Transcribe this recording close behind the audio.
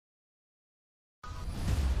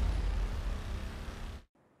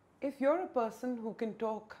If you're a person who can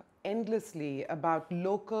talk endlessly about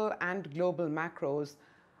local and global macros,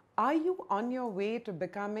 are you on your way to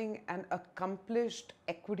becoming an accomplished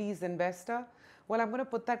equities investor? Well, I'm going to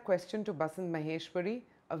put that question to Basant Maheshwari,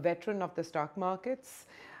 a veteran of the stock markets.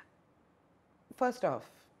 First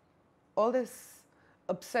off, all this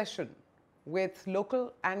obsession with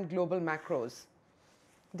local and global macros,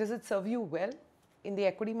 does it serve you well in the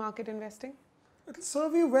equity market investing? It will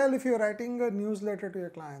serve you well if you're writing a newsletter to your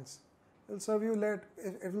clients. It will serve you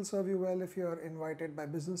well if you're invited by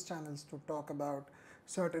business channels to talk about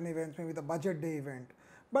certain events, maybe the budget day event.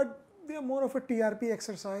 But they are more of a TRP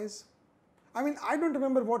exercise. I mean, I don't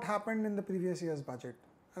remember what happened in the previous year's budget,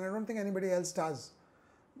 and I don't think anybody else does.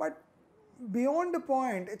 But beyond the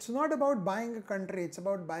point, it's not about buying a country, it's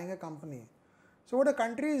about buying a company. So what a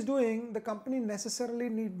country is doing, the company necessarily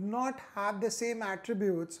need not have the same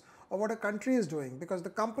attributes of what a country is doing, because the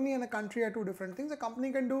company and a country are two different things. A company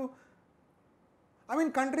can do, I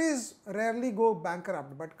mean, countries rarely go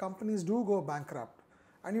bankrupt, but companies do go bankrupt.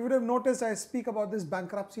 And you would have noticed I speak about this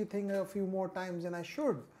bankruptcy thing a few more times than I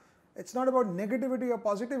should. It's not about negativity or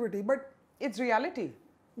positivity, but it's reality.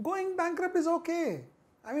 Going bankrupt is okay.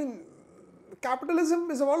 I mean, capitalism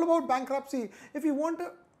is all about bankruptcy. If you want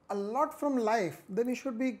a lot from life, then you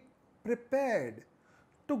should be prepared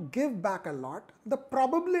to give back a lot. The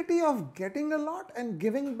probability of getting a lot and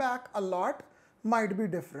giving back a lot might be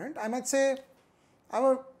different. I might say I have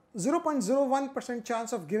a 0.01%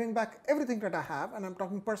 chance of giving back everything that I have, and I'm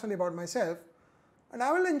talking personally about myself, and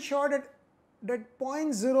I will ensure that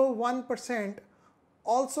 0.01%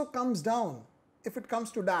 also comes down if it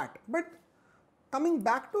comes to that. But coming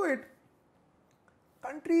back to it,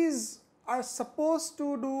 countries are supposed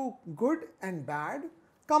to do good and bad.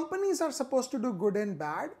 Companies are supposed to do good and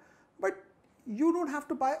bad, but you don't have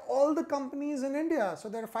to buy all the companies in India. So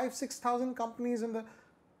there are 5,000-6,000 companies in the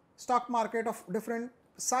stock market of different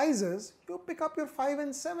sizes. You pick up your 5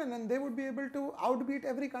 and 7 and they would be able to outbeat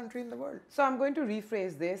every country in the world. So I'm going to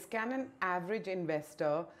rephrase this. Can an average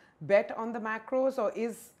investor bet on the macros, or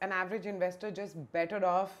is an average investor just better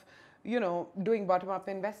off, doing bottom-up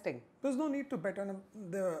investing? There's no need to bet on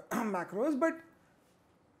the macros, but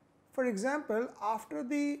for example, after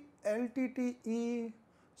the LTTE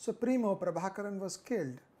Supremo Prabhakaran was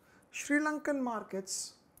killed, Sri Lankan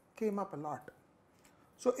markets came up a lot.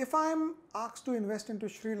 So if I'm asked to invest into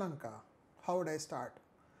Sri Lanka, how would I start?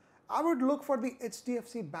 I would look for the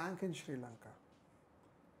HDFC Bank in Sri Lanka.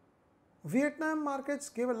 Vietnam markets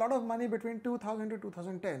gave a lot of money between 2000 to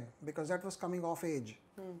 2010 because that was coming off age.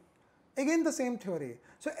 Again, the same theory.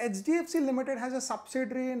 So HDFC Limited has a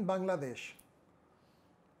subsidiary in Bangladesh.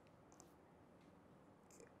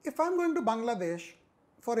 If I'm going to Bangladesh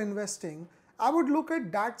for investing, I would look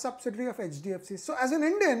at that subsidiary of HDFC. So as an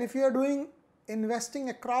Indian, if you are doing investing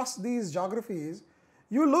across these geographies,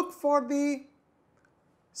 you look for the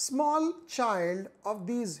small child of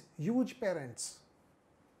these huge parents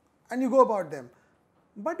and you go about them.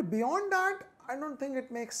 But beyond that, I don't think it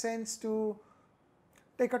makes sense to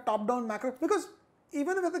take a top-down macro, because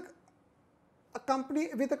even with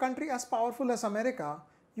a country as powerful as America,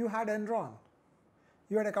 you had Enron,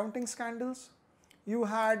 you had accounting scandals, you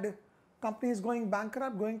had companies going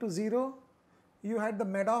bankrupt, going to zero, you had the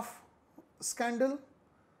Madoff scandal,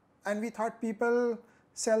 and we thought people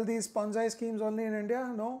sell these Ponzi schemes only in India.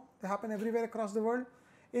 No, they happen everywhere across the world.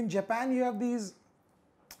 In Japan, you have these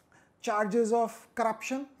charges of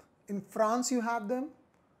corruption. In France, you have them.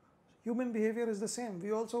 Human behavior is the same.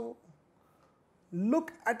 We also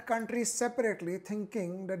look at countries separately,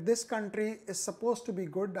 thinking that this country is supposed to be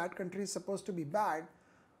good, that country is supposed to be bad.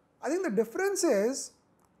 I think the difference is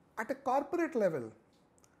at a corporate level.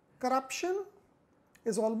 Corruption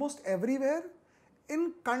is almost everywhere.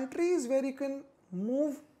 In countries where you can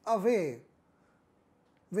move away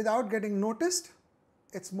without getting noticed,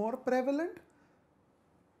 it's more prevalent.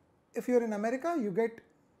 If you're in America, you get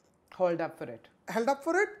held up for it.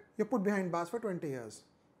 You're put behind bars for 20 years.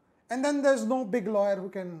 And then there's no big lawyer who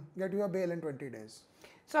can get you a bail in 20 days.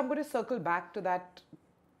 So I'm going to circle back to that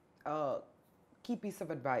key piece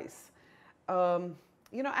of advice. And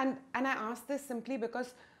I ask this simply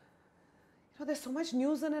because there's so much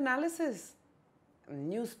news and analysis.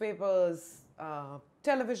 Newspapers,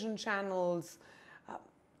 television channels,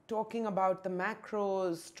 talking about the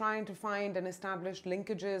macros, trying to find and establish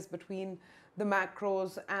linkages between the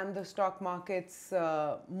macros and the stock markets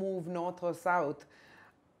move north or south.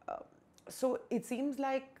 So it seems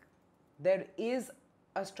like there is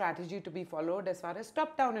a strategy to be followed as far as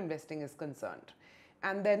top-down investing is concerned.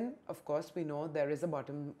 And then, of course, we know there is a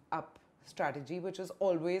bottom-up strategy, which is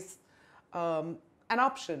always an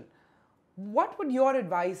option. what would your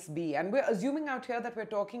advice be? And we're assuming out here that we're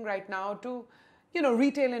talking right now to,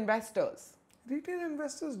 retail investors. Retail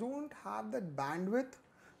investors don't have that bandwidth.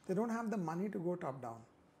 They don't have the money to go top down.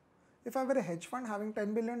 If I were a hedge fund having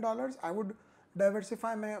 $10 billion, I would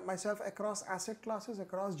diversify myself across asset classes,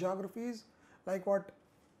 across geographies, like what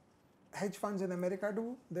hedge funds in America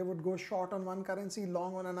do. They would go short on one currency,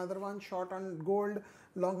 long on another one, short on gold,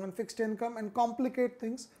 long on fixed income, and complicate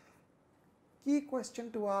things. Key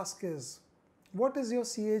question to ask is, what is your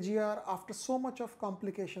CAGR after so much of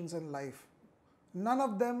complications in life? None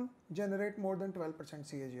of them generate more than 12%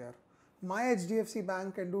 CAGR. My HDFC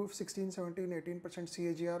bank can do 16, 17, 18%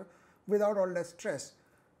 CAGR without all that stress.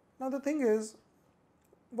 Now the thing is,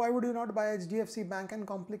 why would you not buy HDFC bank and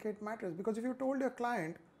complicate matters? Because if you told your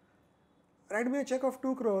client, write me a check of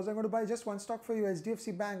 2 crores, I'm going to buy just one stock for you,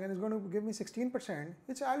 HDFC bank, and it's going to give me 16%,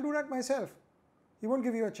 it's I'll do that myself. He won't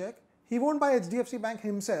give you a check. He won't buy HDFC bank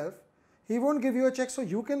himself. He won't give you a check so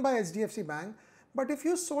you can buy HDFC bank. But if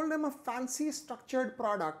you sold him a fancy structured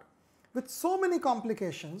product with so many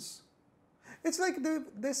complications, it's like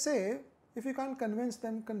they say, if you can't convince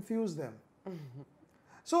them, confuse them.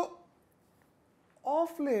 So, of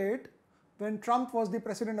late, when Trump was the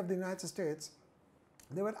president of the United States,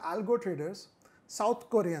 there were algo traders, South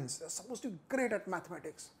Koreans, they're supposed to be great at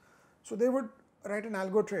mathematics. So they would write an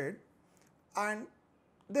algo trade, and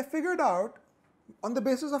they figured out on the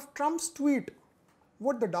basis of Trump's tweet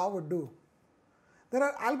what the Dow would do. There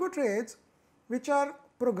are algo trades which are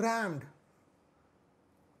programmed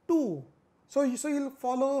to, so you'll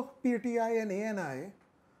follow PTI and ANI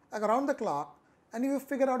around the clock, and you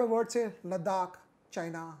figure out a word, say Ladakh,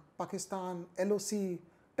 China, Pakistan, LOC,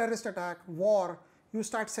 terrorist attack, war, you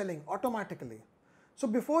start selling automatically. So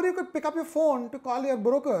before you could pick up your phone to call your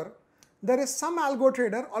broker, there is some algo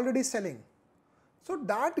trader already selling. So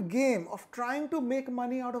that game of trying to make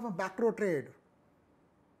money out of a macro trade,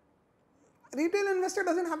 retail investor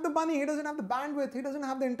doesn't have the money, he doesn't have the bandwidth, he doesn't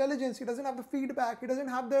have the intelligence, he doesn't have the feedback, he doesn't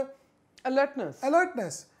have the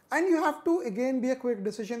alertness. And you have to again be a quick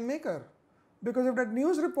decision maker. Because if that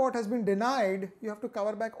news report has been denied, you have to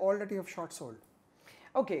cover back all that you have short sold.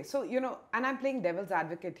 Okay, so, and I'm playing devil's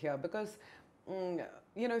advocate here because,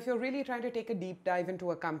 if you're really trying to take a deep dive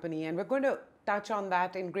into a company, and we're going to touch on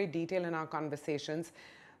that in great detail in our conversations,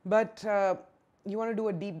 but you want to do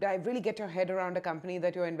a deep dive, really get your head around a company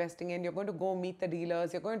that you're investing in, you're going to go meet the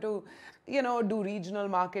dealers, you're going to, do regional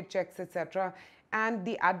market checks, etc. And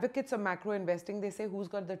the advocates of macro investing, they say, who's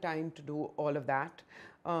got the time to do all of that?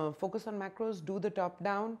 Focus on macros, do the top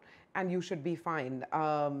down, and you should be fine.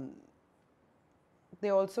 They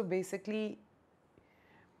also basically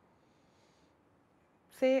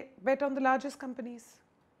say, bet on the largest companies.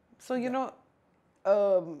 So,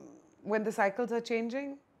 when the cycles are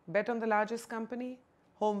changing, bet on the largest company,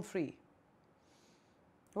 home free.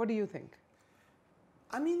 What do you think?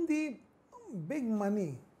 I mean, the big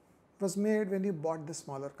money was made when you bought the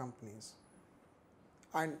smaller companies.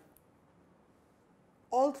 And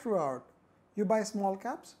all throughout, you buy small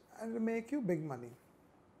caps and it'll make you big money.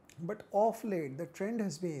 But of late, the trend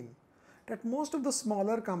has been that most of the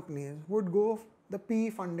smaller companies would go the PE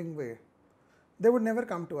funding way. They would never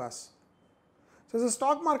come to us. So as a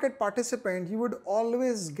stock market participant, you would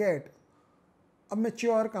always get a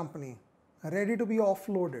mature company ready to be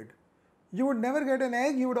offloaded. You would never get an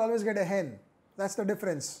egg, you would always get a hen. That's the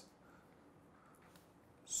difference.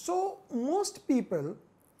 So most people,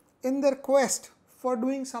 in their quest for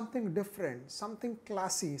doing something different, something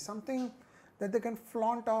classy, something that they can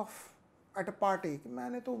flaunt off at a party,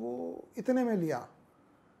 मैंने तो वो इतने में लिया.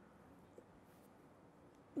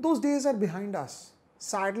 Those days are behind us.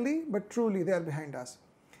 Sadly, but truly, they are behind us.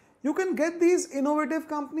 You can get these innovative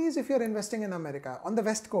companies if you're investing in America, on the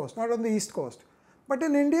West Coast, not on the East Coast. But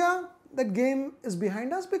in India, that game is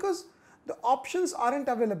behind us because the options aren't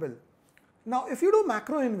available. Now, if you do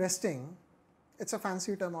macro investing, it's a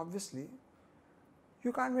fancy term obviously,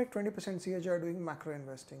 you can't make 20% CAGR doing macro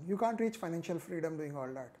investing. You can't reach financial freedom doing all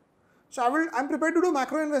that. So I'm prepared to do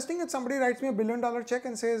macro investing if somebody writes me $1 billion check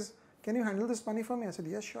and says, can you handle this money for me? I said,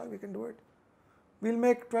 yes, sure, we can do it. We'll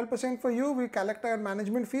make 12% for you, we collect our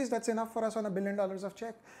management fees, that's enough for us on $1 billion of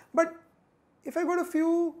check. But if I got a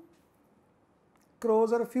few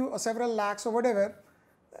crores or several lakhs or whatever,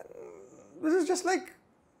 this is just like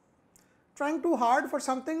trying too hard for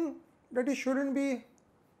something that you shouldn't be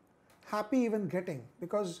happy even getting.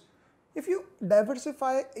 Because if you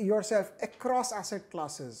diversify yourself across asset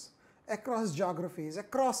classes, across geographies,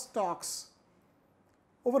 across stocks,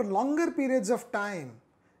 over longer periods of time,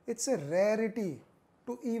 it's a rarity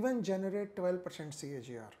to even generate 12%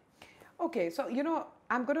 CAGR. Okay, so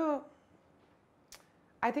I'm going to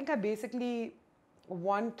I think I basically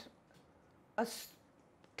want a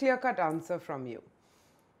clear-cut answer from you,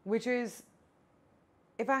 which is,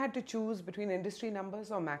 if I had to choose between industry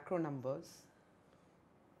numbers or macro numbers,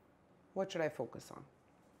 what should I focus on?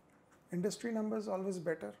 Industry numbers always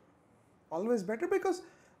better. Always better, because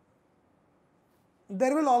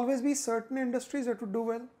there will always be certain industries that would do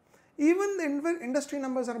well. Even the industry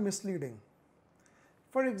numbers are misleading.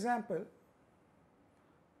 For example,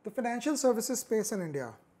 the financial services space in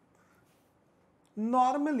India,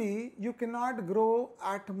 normally you cannot grow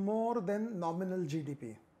at more than nominal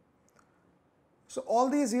GDP. So all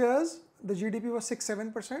these years, the GDP was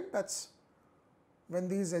 6-7%. That's when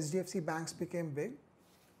these HDFC banks became big.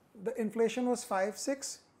 The inflation was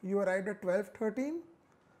 5-6. You arrived at 12-13.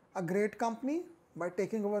 A great company, by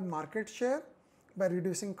taking over market share, by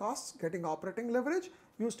reducing costs, getting operating leverage,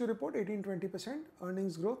 used to report 18-20%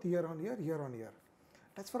 earnings growth year on year.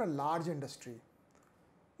 That's for a large industry.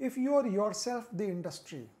 If you are yourself the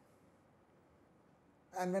industry,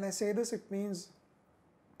 and when I say this, it means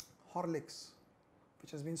Horlicks,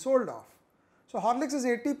 which has been sold off. So Horlicks is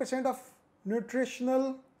 80% of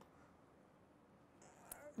nutritional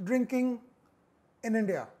drinking in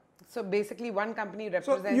India. So basically one company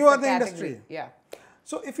represents So you are a the category. industry. Yeah.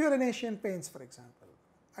 So if you are an Asian Paints, for example,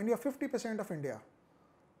 and you are 50% of India,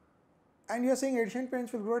 and you are saying Asian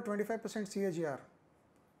Paints will grow at 25% CAGR,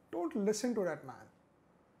 don't listen to that man.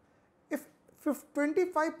 If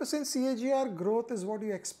 25% CAGR growth is what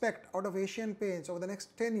you expect out of Asian Paints over the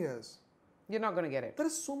next 10 years, You're not going to get it. there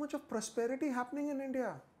is so much of prosperity happening in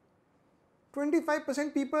India.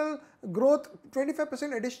 25% people growth,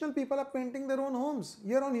 25% additional people are painting their own homes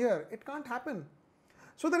year on year. It can't happen.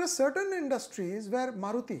 So there are certain industries where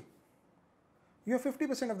Maruti, you have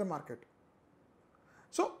 50% of the market.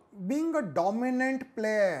 So being a dominant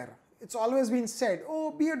player, it's always been said,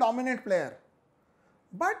 oh, be a dominant player.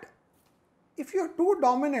 But if you're too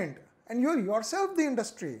dominant and you're yourself the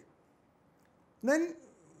industry, then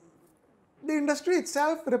the industry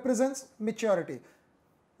itself represents maturity.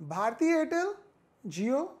 Bharti Airtel,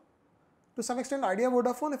 Jio, to some extent Idea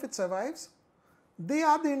Vodafone, if it survives, they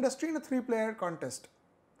are the industry in a 3-player contest.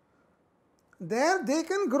 There they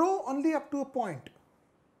can grow only up to a point.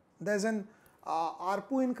 There's an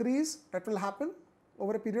ARPU increase that will happen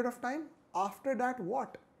over a period of time. After that,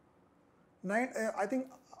 what? I think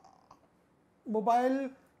mobile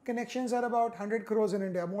connections are about 100 crores in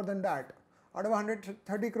India, more than that, out of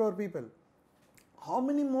 130 crore people. How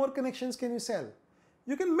many more connections can you sell?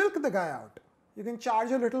 You can milk the guy out. You can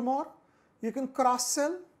charge a little more. You can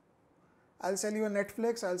cross-sell. I'll sell you a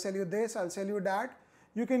Netflix, I'll sell you this, I'll sell you that.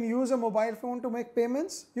 You can use a mobile phone to make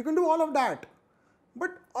payments. You can do all of that.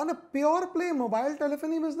 But on a pure play mobile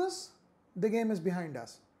telephony business, the game is behind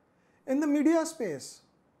us. In the media space,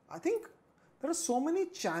 I think there are so many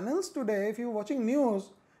channels today. If you're watching news,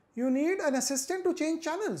 you need an assistant to change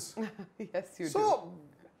channels. Yes, you do. So,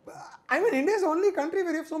 I mean, India is the only country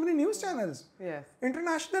where you have so many news channels. Yes.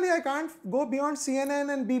 Internationally, I can't go beyond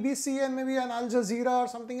CNN and BBC and maybe an Al Jazeera or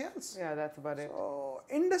something else. Yeah, that's about it. So,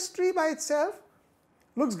 industry by itself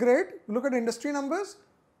looks great. Look at industry numbers.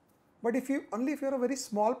 But if you're a very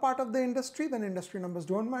small part of the industry, then industry numbers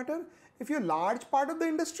don't matter. If you're a large part of the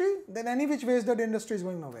industry, then any which ways that industry is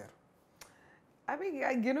going nowhere. I mean,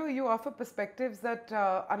 you offer perspectives that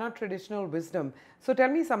are not traditional wisdom. So tell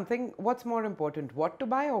me something, what's more important, what to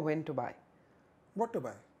buy or when to buy? What to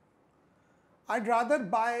buy? I'd rather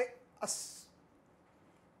buy a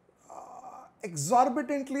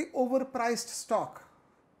exorbitantly overpriced stock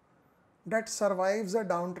that survives a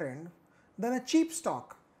downtrend than a cheap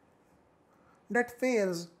stock that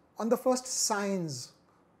fails on the first signs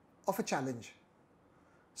of a challenge.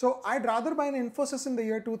 So I'd rather buy an Infosys in the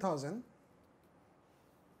year 2000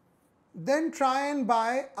 than try and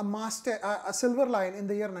buy a silver line in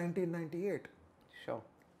the year 1998. Sure.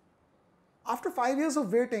 After 5 years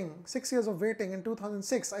of waiting, 6 years of waiting, in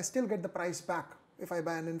 2006, I still get the price back if I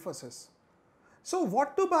buy an Infosys. So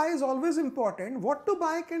what to buy is always important. What to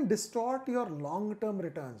buy can distort your long-term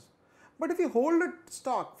returns. But if you hold a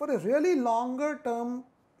stock for a really longer term,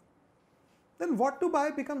 then what to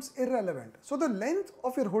buy becomes irrelevant. So the length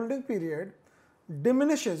of your holding period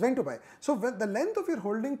diminishes when to buy. So the length of your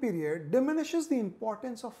holding period diminishes the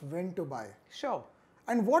importance of when to buy. Sure.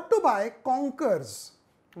 And what to buy conquers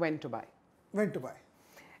When to buy. when to buy.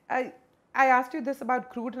 I asked you this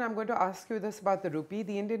about crude, and I'm going to ask you this about the rupee.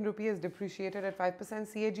 The Indian rupee has depreciated at 5%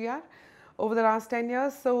 CAGR over the last 10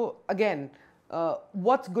 years. So again,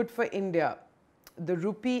 what's good for India? The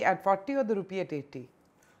rupee at 40 or the rupee at 80?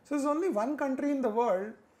 So there's only one country in the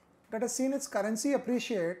world that has seen its currency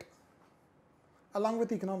appreciate along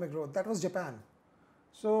with economic growth. That was Japan.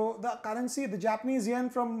 So the currency, the Japanese yen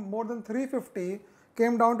from more than 350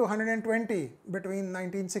 came down to 120 between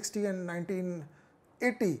 1960 and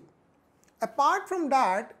 1980. Apart from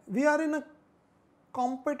that, we are in a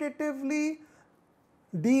competitively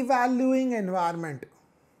devaluing environment,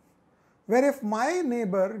 where if my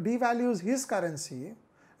neighbor devalues his currency,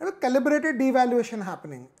 there is a calibrated devaluation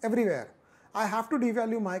happening everywhere. I have to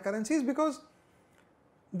devalue my currencies because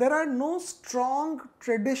there are no strong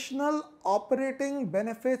traditional operating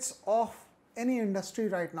benefits of any industry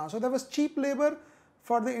right now. So there was cheap labor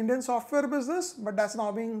for the Indian software business, but that's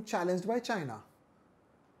now being challenged by China.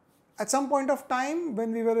 At some point of time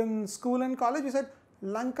when we were in school and college, we said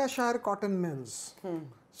Lancashire cotton mills.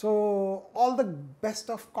 So all the best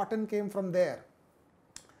of cotton came from there.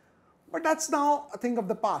 But that's now a thing of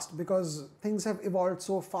the past because things have evolved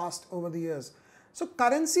so fast over the years. So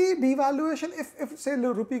currency devaluation, if say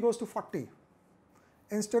the rupee goes to 40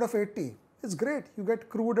 instead of 80, it's great. You get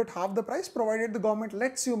crude at half the price provided the government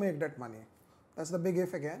lets you make that money. That's the big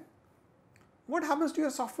if again. What happens to your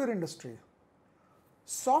software industry?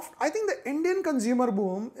 I think the Indian consumer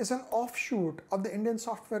boom is an offshoot of the Indian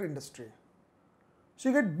software industry. So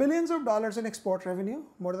you get billions of dollars in export revenue,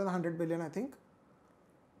 more than 100 billion I think.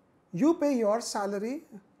 You pay your salary,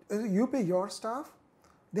 you pay your staff,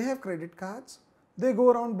 they have credit cards, they go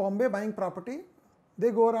around Bombay buying property,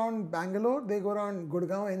 they go around Bangalore, they go around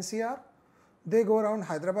Gurgaon NCR, they go around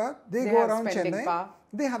Hyderabad, they go around Chennai, power.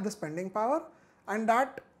 They have the spending power, and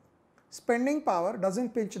that spending power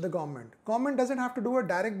doesn't pinch the government. Government doesn't have to do a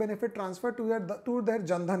direct benefit transfer to their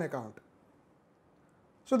Jan Dhan account.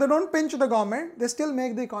 So they don't pinch the government, they still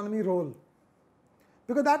make the economy roll.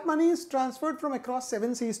 Because that money is transferred from across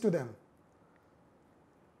 7 seas to them.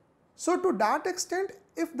 So to that extent,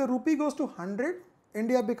 if the rupee goes to 100,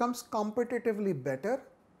 India becomes competitively better.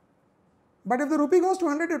 But if the rupee goes to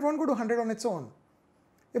 100, it won't go to 100 on its own.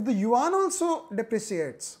 If the yuan also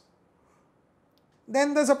depreciates,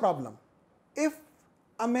 then there's a problem. If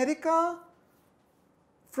America,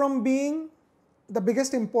 from being the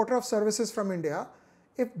biggest importer of services from India,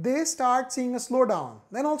 if they start seeing a slowdown,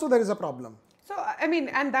 then also there is a problem. So, I mean,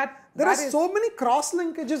 and that... There are so many cross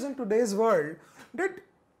linkages in today's world that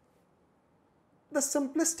the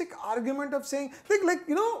simplistic argument of saying, like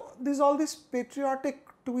there's all these patriotic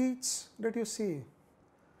tweets that you see.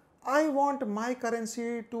 I want my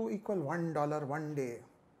currency to equal $1 one day.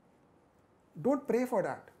 Don't pray for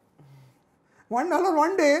that. $1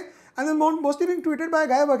 one day, and then mostly being tweeted by a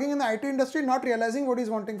guy working in the IT industry, not realizing what he's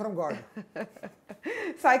wanting from God.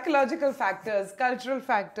 Psychological factors, cultural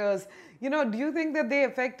factors, do you think that they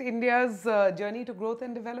affect India's journey to growth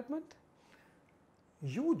and development?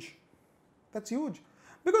 Huge. That's huge.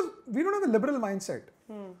 Because we don't have a liberal mindset.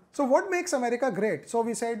 So what makes America great? So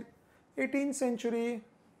we said 18th century,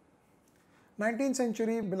 19th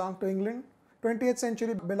century belonged to England, 20th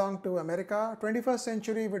century belonged to America, 21st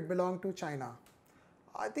century would belong to China.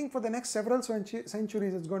 I think for the next several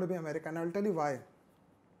centuries it's going to be America, and I'll tell you why.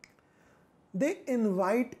 They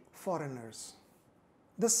invite foreigners,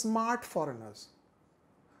 the smart foreigners.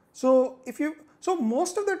 So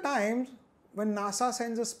most of the time when NASA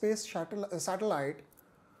sends a space satellite,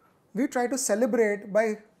 we try to celebrate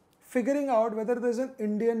by figuring out whether there's an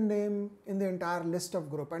Indian name in the entire list of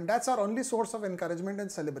group, and that's our only source of encouragement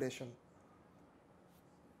and celebration.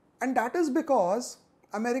 And that is because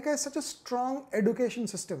America is such a strong education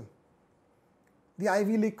system. The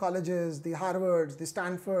Ivy League colleges, the Harvards, the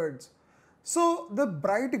Stanfords. So the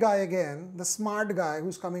bright guy again, the smart guy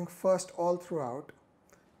who's coming first all throughout,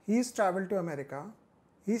 he's traveled to America,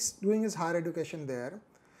 he's doing his higher education there.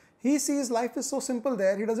 He sees life is so simple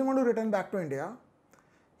there, he doesn't want to return back to India.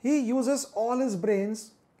 He uses all his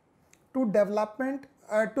brains to development,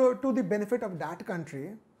 to the benefit of that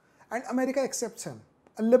country, and America accepts him.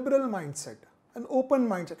 A liberal mindset, an open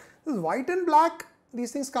mindset. This is white and black,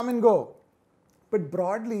 these things come and go. But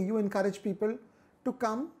broadly, you encourage people to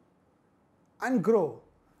come and grow.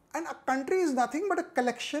 And a country is nothing but a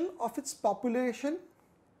collection of its population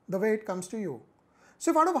the way it comes to you.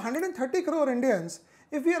 So if out of 130 crore Indians,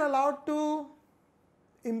 if we are allowed to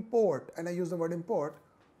import, and I use the word import,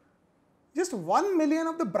 just 1 million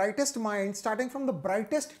of the brightest minds, starting from the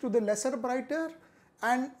brightest to the lesser brighter,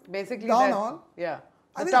 and basically down all. Yeah.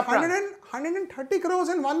 I think 130 crores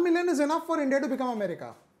and 1 million is enough for India to become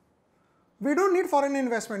America. We don't need foreign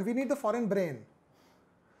investment, we need the foreign brain.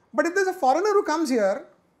 But if there's a foreigner who comes here,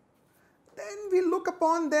 then we look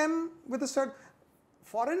upon them with a certain...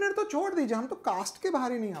 Foreigner to chhod dijiye, hum to caste ke bahar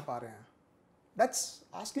hi nahi aa pa rahe hain. That's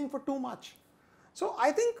asking for too much. So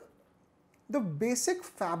I think the basic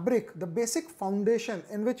fabric, the basic foundation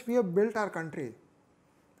in which we have built our country,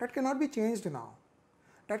 that cannot be changed now.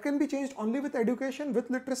 That can be changed only with education, with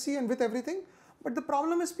literacy and with everything. But the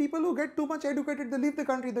problem is people who get too much educated, they leave the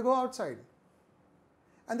country, they go outside.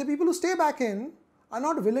 And the people who stay back in are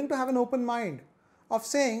not willing to have an open mind of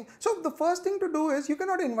saying, so the first thing to do is you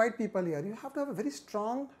cannot invite people here. You have to have a very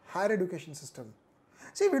strong higher education system.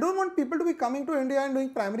 See, we don't want people to be coming to India and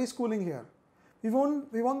doing primary schooling here. We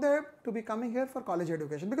want them to be coming here for college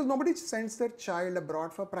education, because nobody sends their child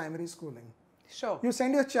abroad for primary schooling. Sure. You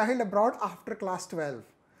send your child abroad after class 12.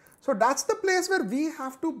 So that's the place where we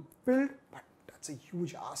have to build, but that's a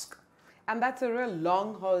huge ask. And that's a real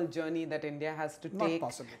long haul journey that India has to take. Not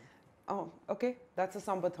possible. Oh, okay. That's a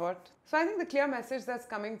somber thought. So I think the clear message that's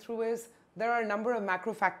coming through is there are a number of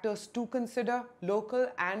macro factors to consider, local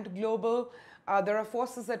and global. There are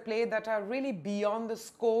forces at play that are really beyond the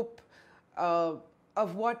scope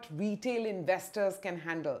of what retail investors can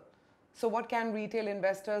handle. So what can retail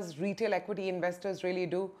investors, retail equity investors really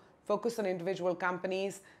do? Focus on individual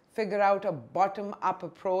companies, figure out a bottom-up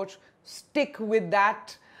approach, stick with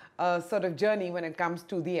that sort of journey when it comes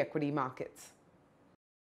to the equity markets.